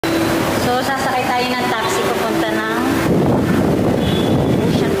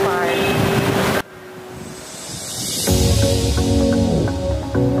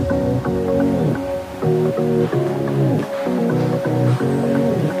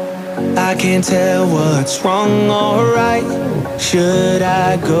I can't tell what's wrong or right. Should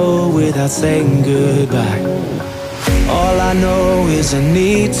I go without saying goodbye? All I know is I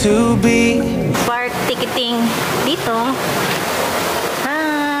need to be. Park ticketing dito.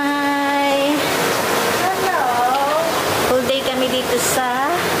 Hi! Hello! Full day kami dito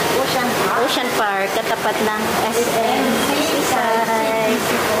sa Ocean Park, katapat ng SM. Hi!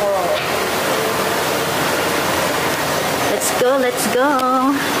 Let's go, let's go!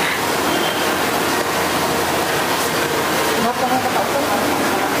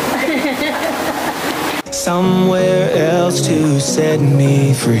 Somewhere else to set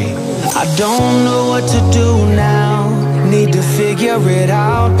me free. I don't know what to do now. Need to figure it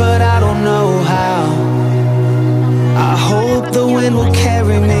out, but I don't know how. I hope the wind will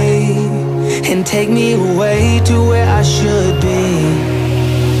carry me and take me away to where I should be.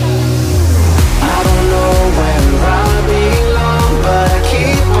 I don't know where I belong, but I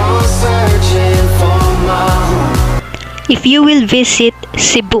keep on searching for my home. If you will visit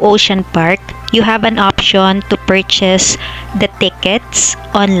Cebu Ocean Park, you have an option to purchase the tickets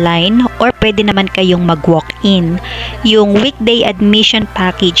online or pwede naman kayong mag-walk-in. Yung weekday admission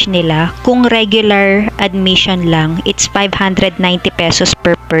package nila, kung regular admission lang, it's 590 pesos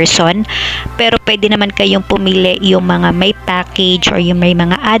per person. Pero pwede naman kayong pumili yung mga may package or yung may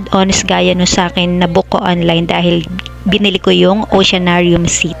mga add-ons gaya no sa akin na book ko online dahil binili ko yung Oceanarium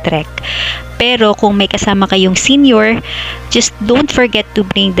Sea Trek. Pero kung may kasama kayong senior, just don't forget to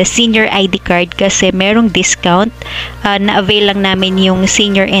bring the senior ID card kasi merong discount. Na-avail lang namin yung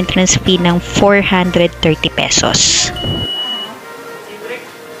senior entrance fee ng 430 pesos.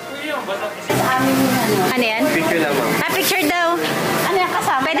 Ano yan? Picture lang, ma'am. Picture daw. Ano yan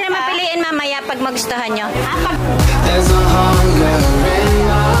kasama? Pwede naman piliin mamaya pag magustuhan nyo. There's a hunger in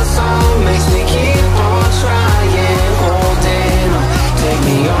my soul, makes me keep on trying, holding on, take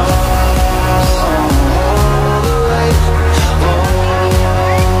me on.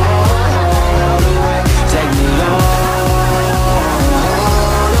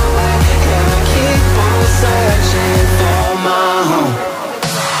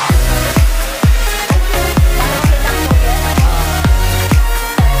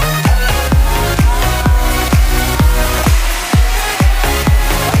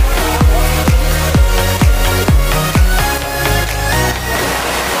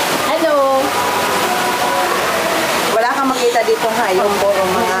 Ditong hayong puro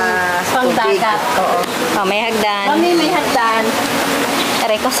mga Pangdagat. Oo. Oh, may hagdan. Mami, may hagdan.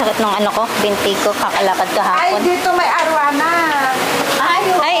 Aray ko, sakit nung ano ko. Binti ko, kakalakad Ay, kahapon. dito may arwana.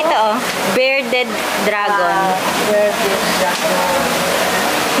 Ay, ito oh. Bearded Dragon. Bearded Dragon.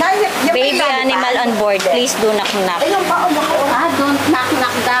 Baby animal on board. Please do not knock. Ayun pa, don't knock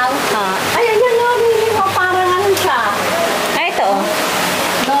daw. Ay, ayan o, niliwa. Parang ano siya. Ay, ito oh.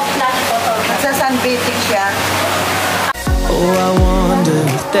 No flash photo. Sa sunbathing siya. Oh, I wonder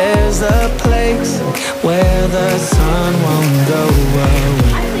if there's a place where the sun won't go away.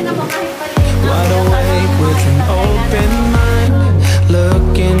 Wide awake with an open mind,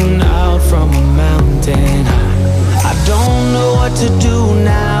 looking out from a mountain high. I don't know what to do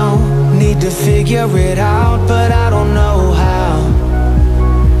now, need to figure it out, but I don't know how.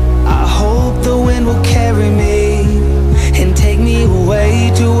 I hope the wind will carry me and take me away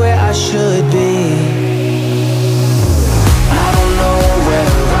to where I should be.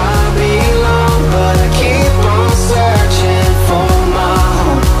 But I keep on searching for my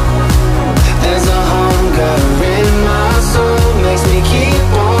home. There's a hunger in my soul, makes me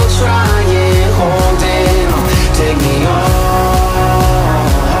keep on trying, holding on, take me all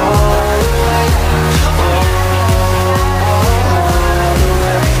the way,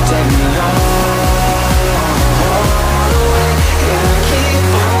 take me all the way. Yeah, I keep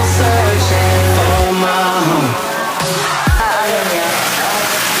on searching for my home.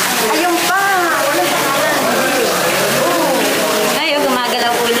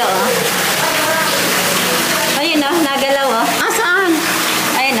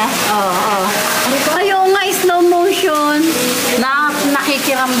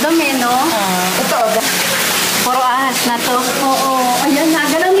 Nakikiramdam eh, no? Ito, Puro ahas na to. oo. Ayan,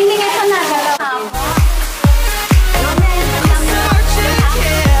 nagalaw. Mininga sa nagalaw.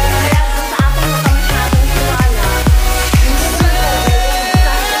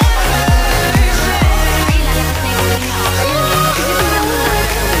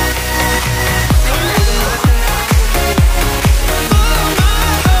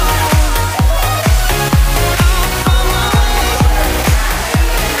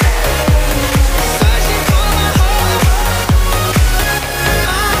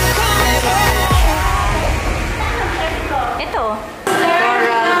 I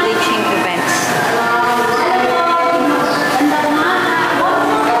bleaching events.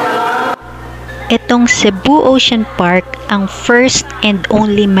 Itong Cebu Ocean Park ang first and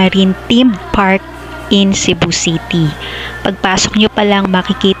only marine themed park in Cebu City. Pagpasok nyo pa lang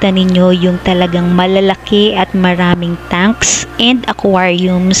makikita ninyo yung talagang malalaki at maraming tanks and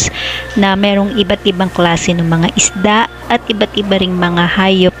aquariums na merong iba't ibang klase ng mga isda at iba't iba ring mga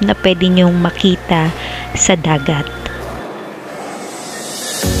hayop na pwede nyong makita sa dagat.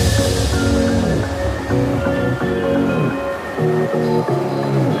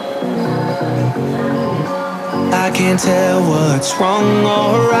 I can't tell what's wrong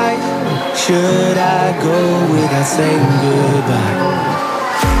or right. Should I go without saying goodbye?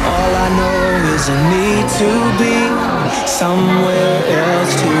 All I know is I need to be somewhere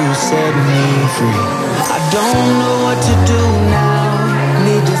else to set me free. I don't know what to do now.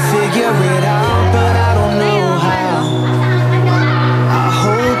 Need to figure it out, but I don't know how. I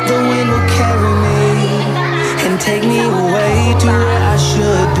hope the wind will carry me and take me away to where I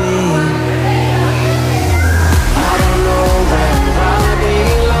should be.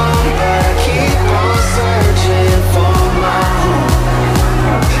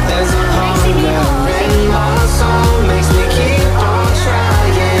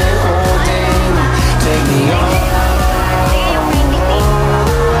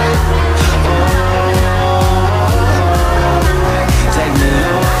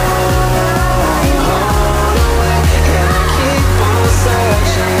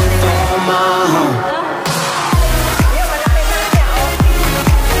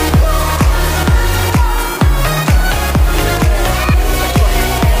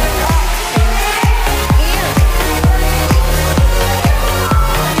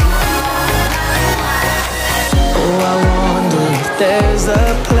 There's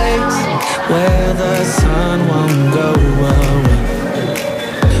a place where the sun won't go away.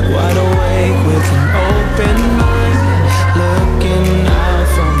 Wide awake with an open mind, looking out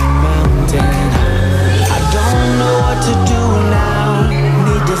from the mountain. I don't know what to do now.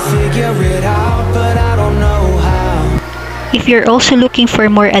 Need to figure it out, but I don't know how. If you're also looking for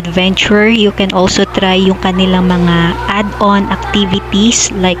more adventure, you can also try yung kanilang mga add-on activities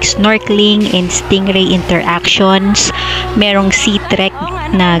like snorkeling and stingray interactions. Merong sea trek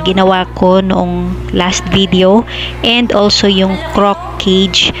na ginawa ko noong last video, and also yung croc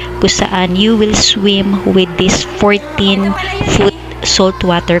cage kung saan you will swim with this 14-foot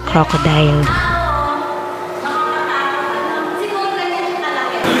saltwater crocodile.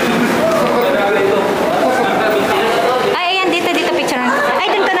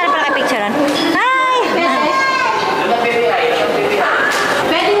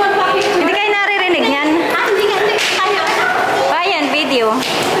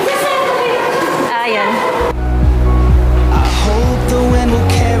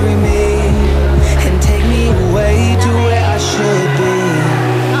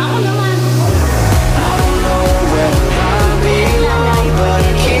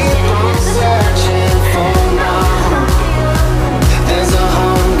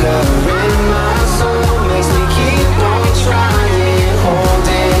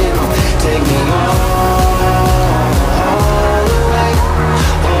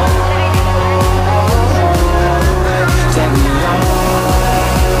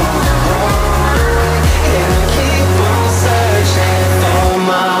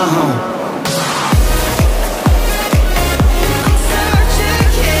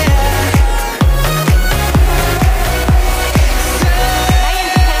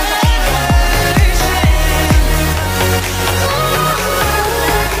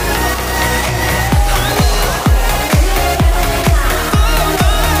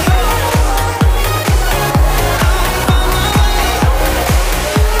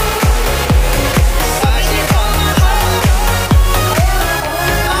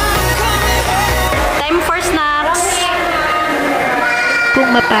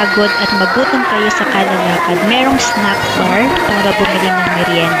 Mapagod at magutom kayo sa kalalakad, merong snack bar para bumili ng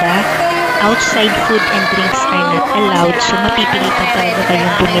merienda. Outside food and drinks are not allowed, so mapipilitan talaga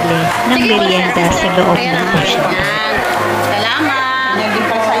kayong bumili ng merienda sa loob ng ocean park. Salamat!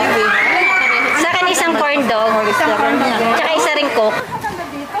 Sa akin isang corn dog, tsaka isa ring coke.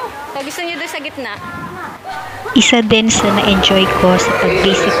 Gusto nyo doon sa gitna? Isa din sa na-enjoy ko sa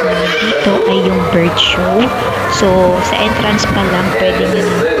pag-visit namin dito ay yung bird show. So, sa entrance pa lang, pwede nyo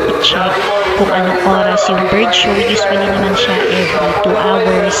i-check kung anong oras yung bird show. Usually naman siya every 2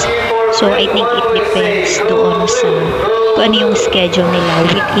 hours. So, I think it depends doon sa kung ano yung schedule nila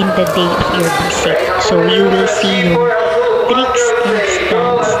within the day of your visit. So, you will see yung tricks and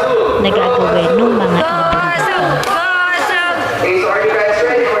stunts na gagawin ng mga ibon dito. Hey, so are you guys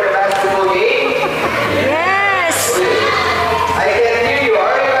ready?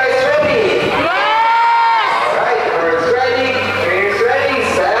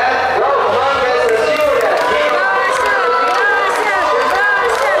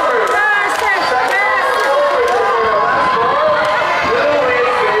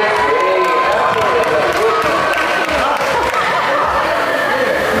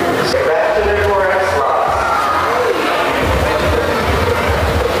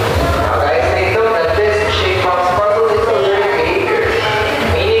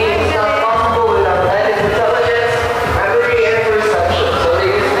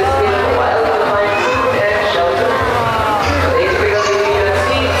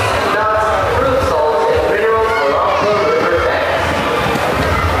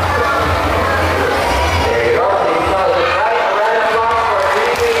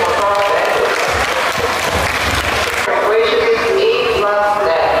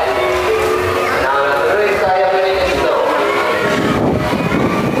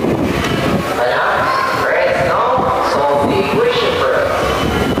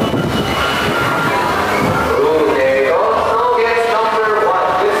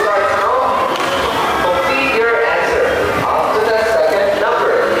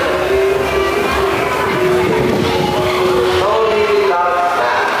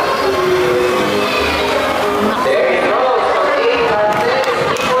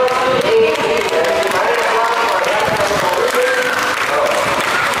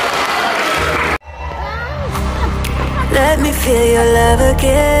 love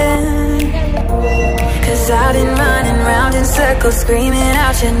again. Cause I've been running round in circles, screaming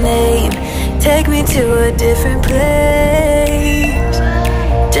out your name. Take me to a different place,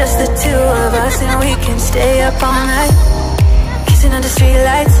 just the two of us, and we can stay up all night, kissing under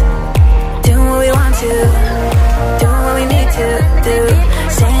streetlights, doing what we want to, doing what we need to do.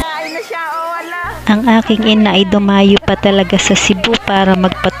 Ang aking ina ay dumayo pa talaga sa Cebu para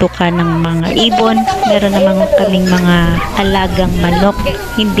magpatuka ng mga ibon. Meron namang kaming mga alagang manok,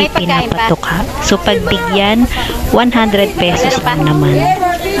 hindi pinapatuka. So pagbigyan, 100 pesos lang naman.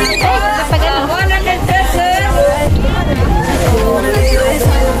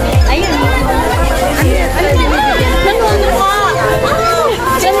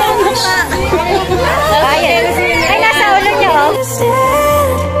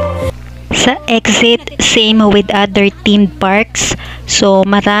 Sa exit, same with other theme parks. So,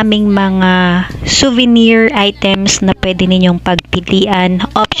 maraming mga souvenir items na pwede ninyong pagpilian.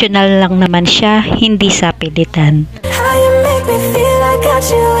 Optional lang naman siya, hindi sa pilitan. How you make me feel I got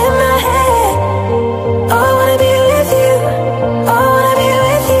you in my